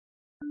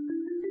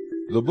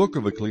The book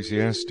of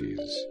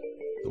Ecclesiastes.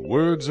 The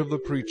words of the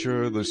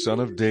preacher, the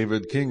son of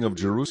David, king of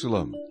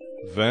Jerusalem.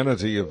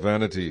 Vanity of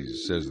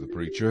vanities, says the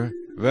preacher,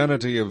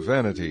 vanity of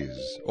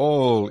vanities,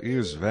 all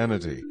is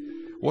vanity.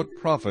 What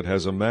profit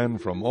has a man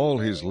from all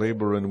his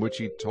labor in which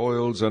he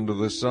toils under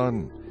the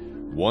sun?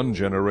 One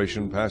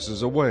generation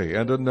passes away,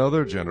 and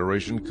another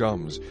generation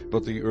comes,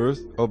 but the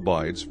earth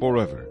abides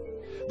forever.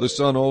 The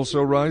sun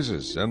also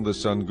rises, and the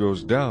sun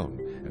goes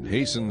down, and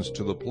hastens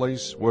to the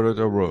place where it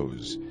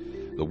arose.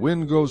 The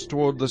wind goes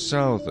toward the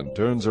south, and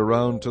turns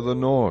around to the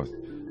north.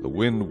 The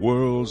wind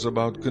whirls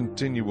about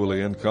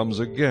continually, and comes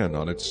again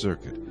on its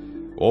circuit.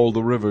 All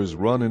the rivers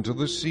run into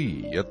the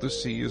sea, yet the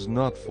sea is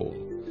not full.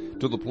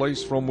 To the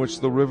place from which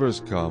the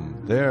rivers come,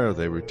 there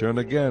they return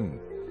again.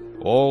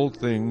 All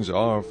things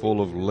are full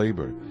of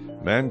labor.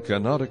 Man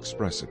cannot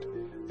express it.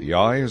 The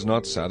eye is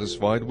not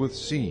satisfied with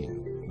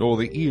seeing, nor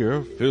the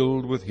ear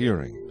filled with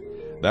hearing.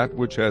 That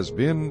which has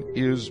been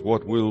is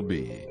what will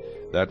be.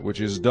 That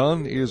which is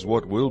done is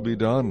what will be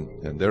done,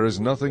 and there is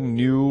nothing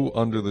new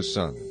under the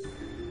sun.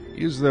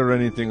 Is there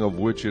anything of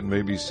which it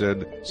may be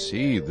said,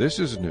 "See, this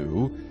is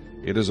new"?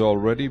 It has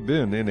already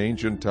been in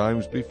ancient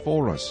times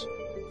before us.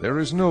 There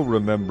is no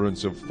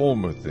remembrance of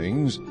former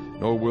things,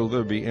 nor will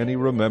there be any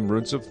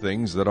remembrance of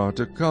things that are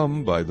to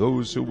come by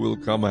those who will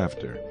come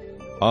after.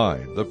 I,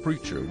 the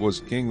preacher,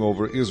 was king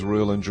over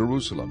Israel and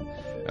Jerusalem,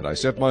 and I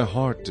set my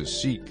heart to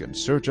seek and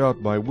search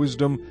out by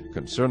wisdom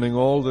concerning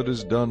all that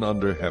is done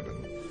under heaven.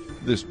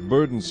 This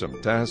burdensome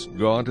task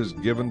God has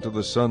given to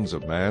the sons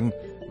of man,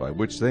 by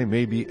which they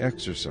may be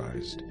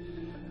exercised.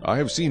 I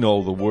have seen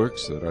all the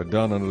works that are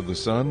done under the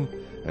sun,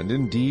 and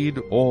indeed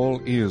all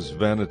is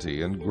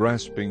vanity and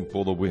grasping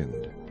for the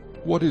wind.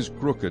 What is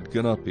crooked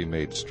cannot be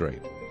made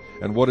straight,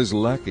 and what is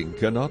lacking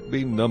cannot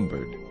be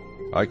numbered.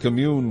 I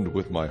communed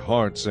with my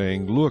heart,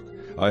 saying, Look,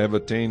 I have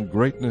attained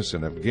greatness,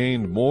 and have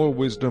gained more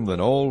wisdom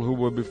than all who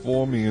were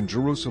before me in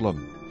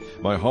Jerusalem.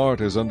 My heart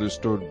has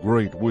understood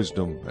great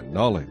wisdom and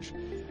knowledge.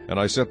 And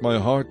I set my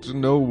heart to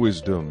know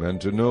wisdom, and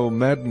to know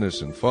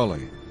madness and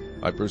folly.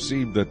 I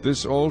perceived that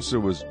this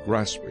also is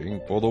grasping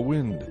for the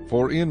wind.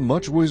 For in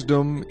much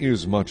wisdom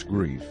is much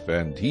grief,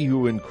 and he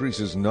who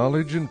increases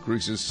knowledge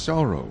increases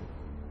sorrow.